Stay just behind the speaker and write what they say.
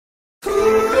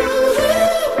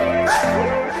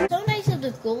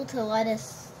school to let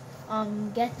us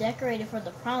get decorated for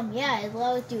the prom. Yeah, it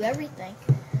let us do everything.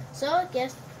 So I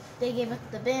guess they gave us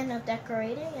the bin of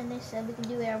decorating, and they said we can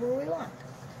do whatever we want.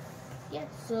 Yeah,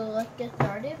 so let's get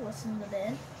started. What's in the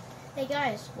bin? Hey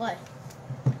guys, what?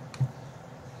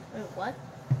 Wait, what?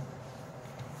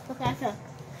 Look, I feel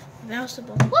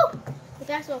bounceable. Woo! The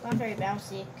basketball's not very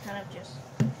bouncy. It kind of just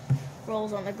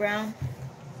rolls on the ground.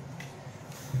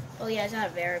 Oh yeah, it's out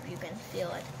of air if you can feel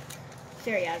it. It's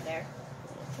very out of air.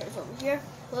 Here's over here.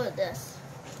 Look at this.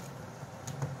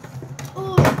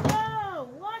 Oh no!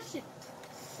 Wash it!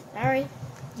 Sorry.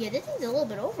 Yeah, this thing's a little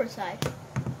bit oversized.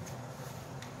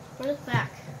 Put it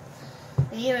back.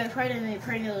 And yeah, I tried to make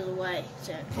putting it away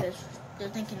soon because the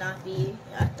thing cannot be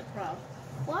at the prom.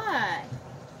 Why?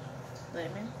 Wait a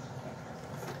minute.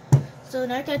 So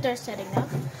now that they're setting up,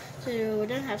 so we're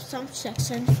gonna have some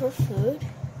sections for food.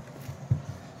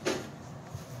 Put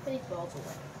these balls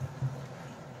away.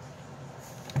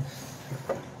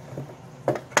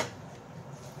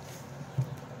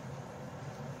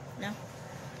 No.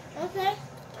 Okay.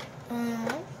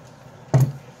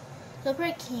 So put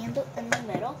a candle in the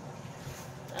middle.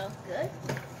 Oh, good.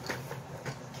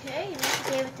 Okay, next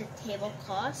we gave it the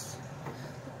tablecloths.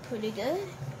 Pretty good.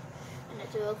 And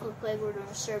it's a real quick way we're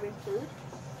doing serving food.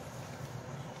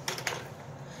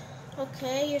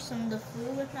 Okay, here's some of the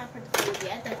food. Let's not put the food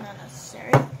yet. That's not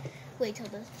necessary. Wait till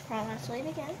the prom is late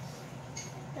again.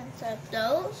 And set up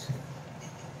those.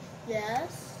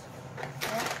 Yes.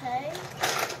 Okay.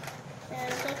 And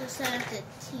let's also set up the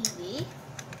TV.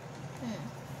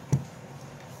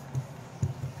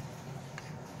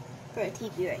 Put a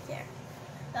TV right there.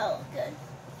 That'll look good.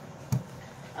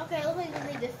 Okay, looks like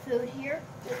we leave the food here.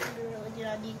 We really do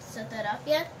not need to set that up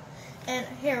yet. And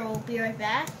here, we'll be right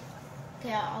back.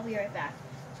 Okay, I'll be right back.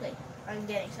 So wait, I'm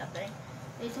getting something.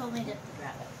 They told me just to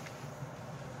grab it.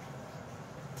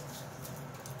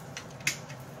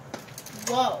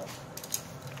 Whoa.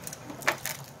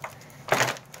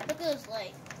 Look at those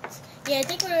lights. Yeah, I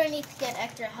think we're going to need to get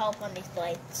extra help on these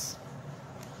lights.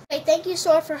 Okay, thank you,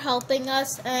 Sora, for helping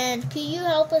us. And can you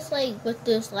help us with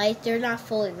those lights? They're not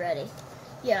fully ready.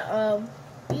 Yeah,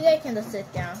 you guys can just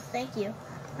sit down. Thank you.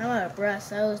 I'm out of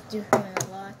breath. I was doing a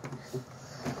lot.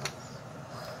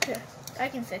 Here, I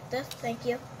can fix this. Thank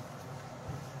you.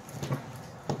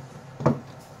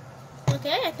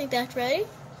 Okay, I think that's ready.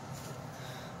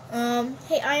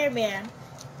 Hey, Iron Man.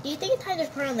 Do you think it's time to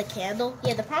turn on the candle?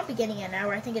 Yeah, the prom beginning in an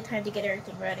hour. I think it's time to get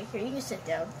everything ready. Here, you can sit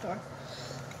down, Thor.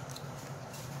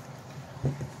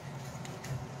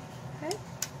 Okay.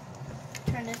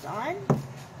 Turn this on.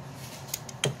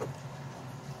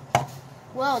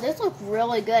 Whoa, this looks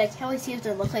really good. I can't wait to see what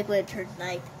it looks like when it turns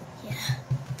night. Yeah.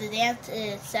 The dance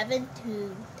is 7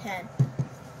 to 10.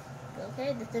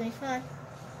 Okay, this is gonna be fun.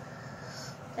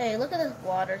 Hey, look at this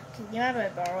water. Can you mind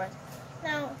if I borrow it?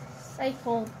 No, it's so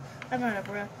cold. I'm out of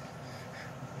breath.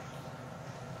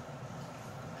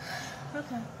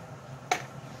 Okay.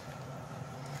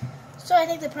 So I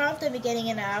think the prom's gonna be getting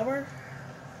in an hour.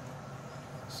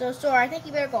 So Sora, I think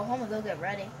you better go home and go get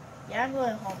ready. Yeah, I'm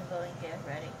going home and go and get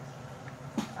ready.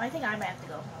 I think I might have to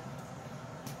go home.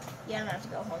 Yeah, I'm gonna have to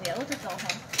go home. Yeah, let's just go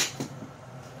home.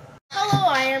 Hello,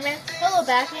 Iron Man. Hello,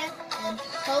 Batman. And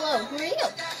hello, who are you?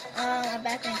 I'm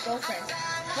Batman's girlfriend.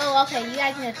 Oh, okay, you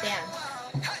guys can just dance.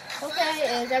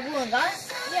 Okay, is everyone gone?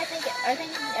 Yeah, I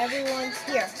think everyone's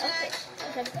here. Okay,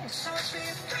 okay.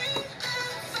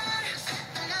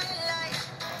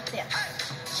 Yeah.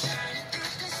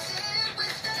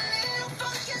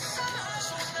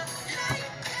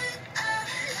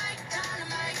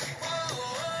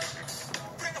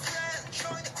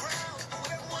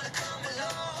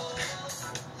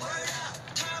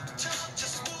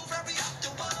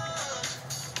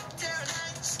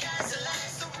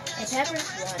 And Pepper's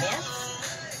one, yeah?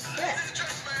 Good.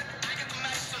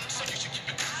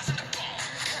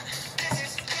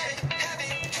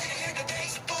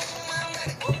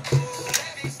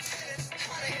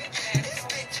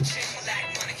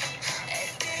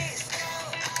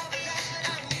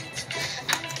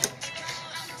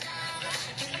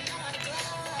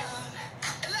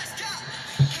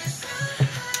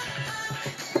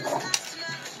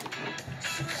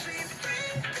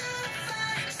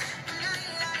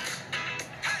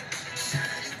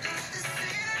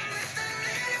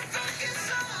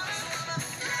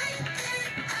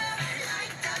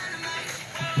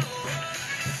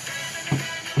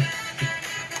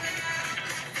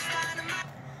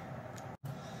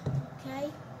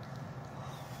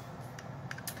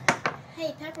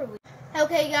 Hey, Pepper.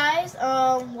 Okay, guys,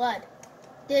 what?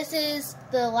 This is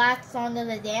the last song of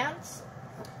the dance.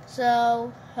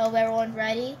 So, hope everyone's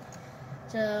ready.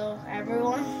 So,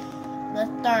 everyone, Let's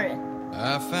start it.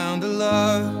 I found a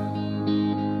love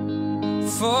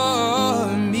for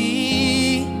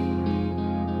me.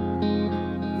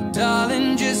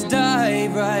 Darling, just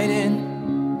dive right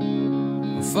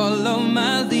in, follow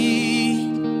my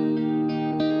lead.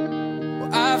 Well,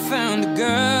 I found a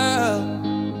girl,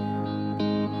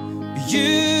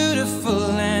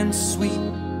 beautiful and sweet.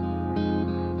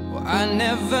 Well, I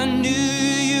never knew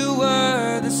you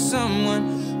were the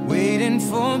someone waiting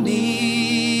for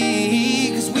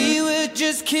me. 'Cause we were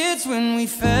just kids when we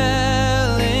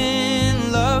fell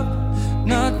in love,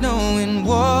 not knowing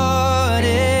what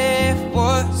it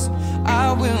was.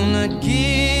 I will not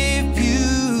give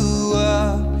you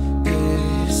up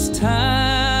this time.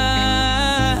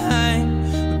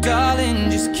 Oh, darling,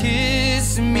 just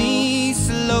kiss me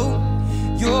slow.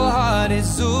 Your heart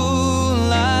is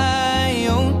all I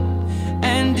own,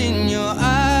 and in your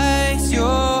eyes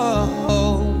you're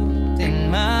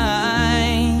holding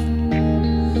mine.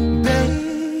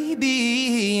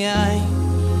 Baby, I'm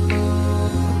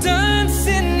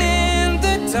dancing in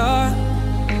the dark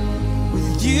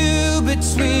with you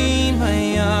between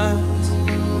my arms,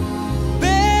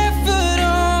 barefoot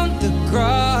on the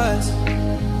grass.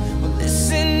 We're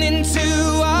listening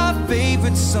to our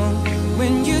favorite song.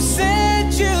 When you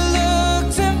said you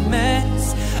looked a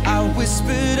mess, I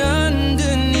whispered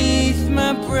underneath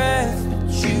my breath,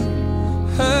 but you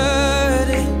heard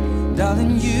it.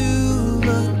 Darling, you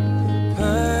look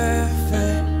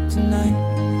perfect tonight.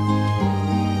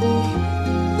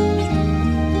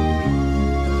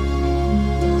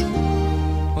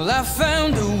 Well, I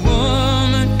found a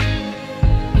woman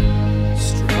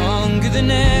stronger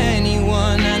than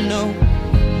anyone I know.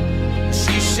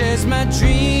 She shares my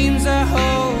dreams. I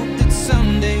hope that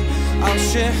someday I'll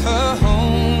share her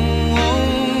home.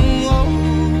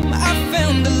 I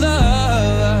found a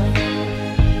love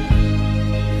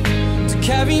to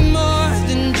carry more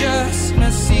than just my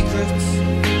secrets,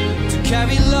 to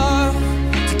carry love,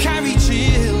 to carry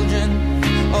children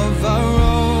of our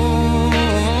own.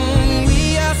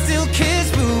 We are still kids,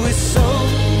 but we're so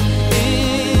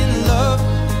in love,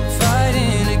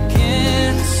 fighting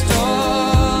against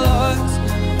all odds.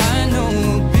 I know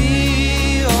we'll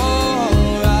be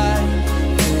alright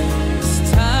this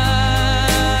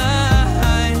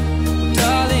time.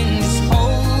 Darling, just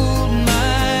hold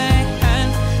my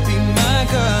hand, be my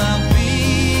girl, I'll be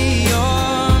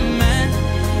your man.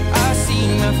 I see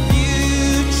my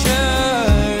future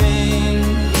in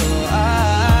your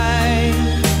eyes.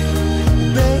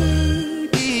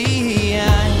 Baby,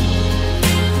 I'm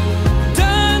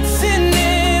dancing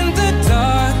in the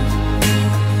dark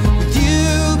with you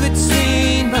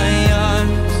between my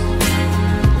arms,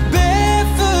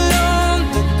 barefoot on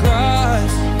the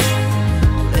grass,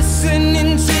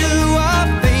 listening to our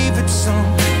favorite song.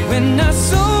 When I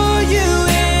saw you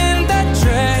in that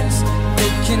dress,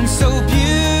 looking so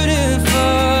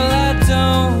beautiful, I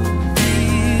don't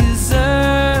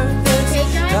deserve this. Okay,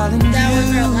 guys, Darling, that was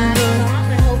our last you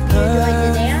song. I hope you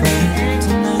enjoyed the dance.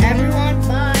 And everyone,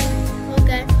 bye.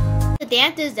 Okay. The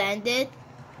dance is ended.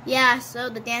 Yeah, so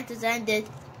the dance is ended.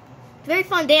 Very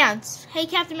fun dance. Hey,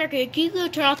 Captain America, can you go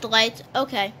turn off the lights?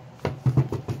 Okay.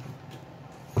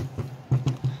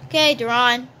 Okay,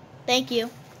 Duran. Thank you.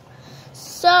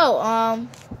 So,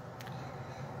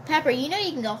 Pepper, you know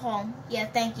you can go home. Yeah,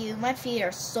 thank you. My feet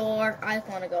are sore. I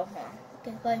want to go home.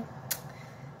 Okay, bye.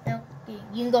 No,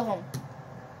 you can go home.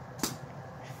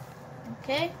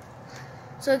 Okay.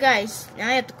 So, guys, now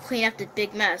I have to clean up this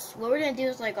big mess. What we're gonna do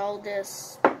is like all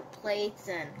this plates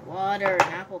and water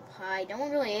and apple pie. No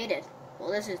one really ate it.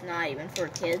 Well, this is not even for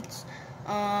kids.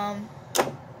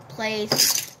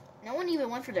 Plates. No one even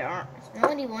went for the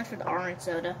orange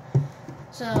soda.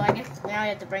 So I guess now I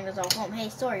have to bring this all home. Hey,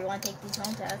 sorry, you want to take these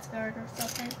home to Asgard or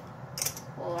something?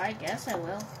 Well, I guess I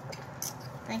will.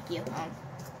 Thank you.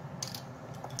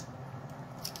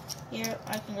 Here,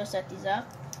 I can go set these up.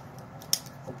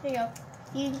 Here you go.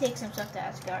 You can take some stuff to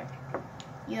Asgard.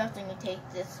 You have to take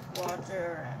this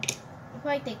water and you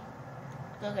probably take.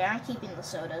 Okay, I'm keeping the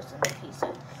sodas and the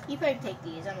pizza. You probably take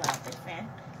these. I'm not a big fan.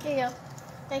 Here you go.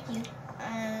 Thank you.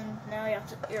 And now you have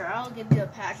to. Here, I'll give you a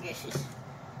package.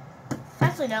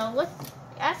 Actually, no. What?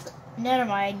 Never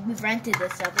mind. We've rented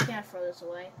this stuff. We can't throw this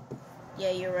away.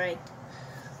 Yeah, you're right.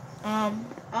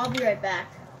 I'll be right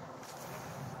back.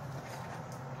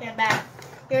 Okay, I'm back.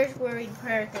 Here's where we put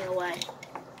everything away.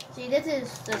 See, this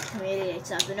is the community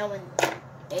stuff, but no one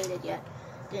ate it yet.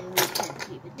 Then we can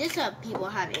keep it. This people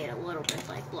have ate a little bit.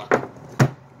 Like, look,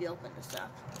 if you open the stuff.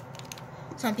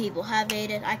 Some people have ate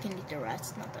it. I can eat the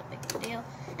rest. Not that big of a deal.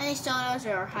 And these sodas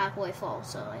are halfway full,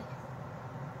 so like,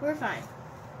 we're fine.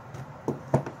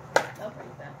 Oh,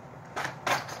 pretty bad.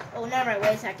 Oh, never mind.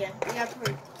 Wait a second. We got to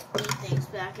put these things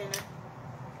back in it.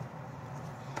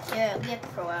 Yeah, we have to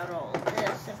throw out all of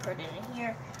this and put it in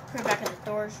here. Put it back in the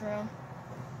storage room.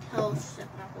 Oh, shit,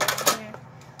 not going in here.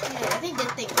 Yeah, I think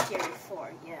this thing was here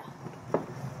before. Yeah.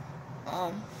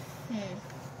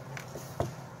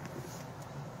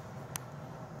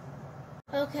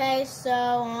 Okay,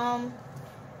 so,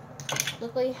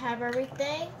 look, we have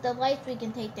everything. The lights we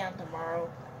can take down tomorrow.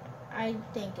 I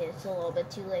think it's a little bit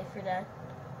too late for that.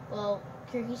 Well,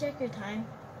 can you check your time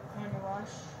on your watch?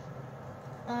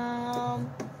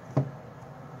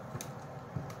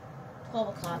 12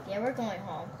 o'clock. Yeah, we're going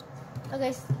home.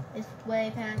 Okay, it's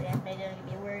way past and they don't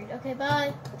be worried. Okay,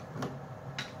 bye.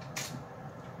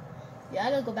 Yeah, I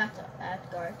gotta go back to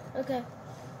Asgard. Okay.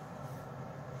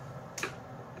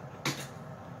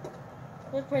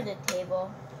 Let's put the table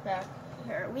back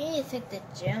here. We need to take the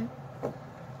gym.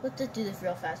 Let's just do this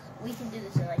real fast. We can do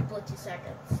this in like 42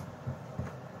 seconds.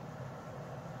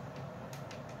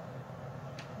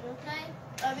 Okay?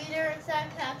 I'll be there in a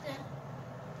sec, Captain.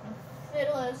 I'm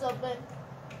fiddling something.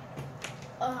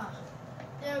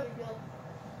 There we go.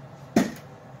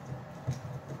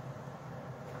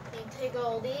 You take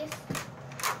all these.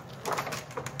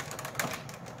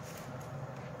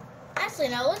 Actually,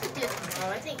 no, let's just do it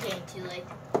tomorrow. I think it's getting too late.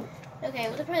 Okay,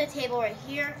 we'll put the table right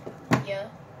here. Yeah.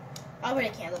 I'll put a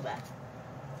candle back.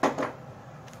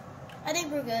 I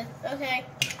think we're good. Okay.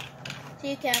 See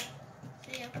you, Cap.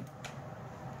 See you.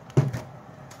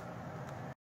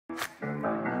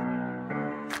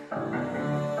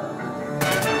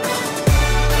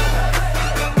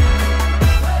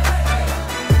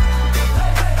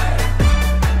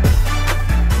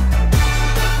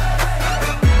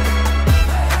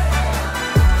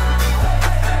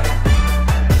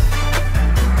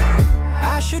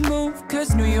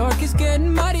 Cause New York is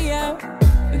getting muddy out.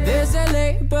 There's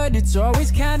LA, but it's always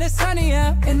kinda sunny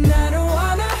out. And I don't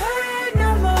wanna hurt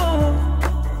no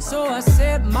more, so I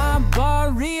set my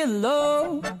bar real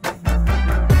low.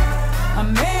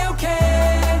 I'm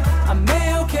A-okay, I'm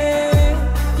A-okay.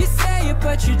 You say it,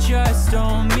 but you just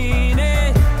don't mean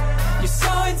it. You're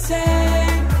so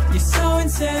insane, you're so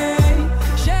insane.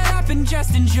 Shut up and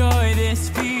just enjoy this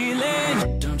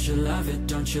feeling. Don't you love it,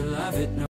 don't you love it? No.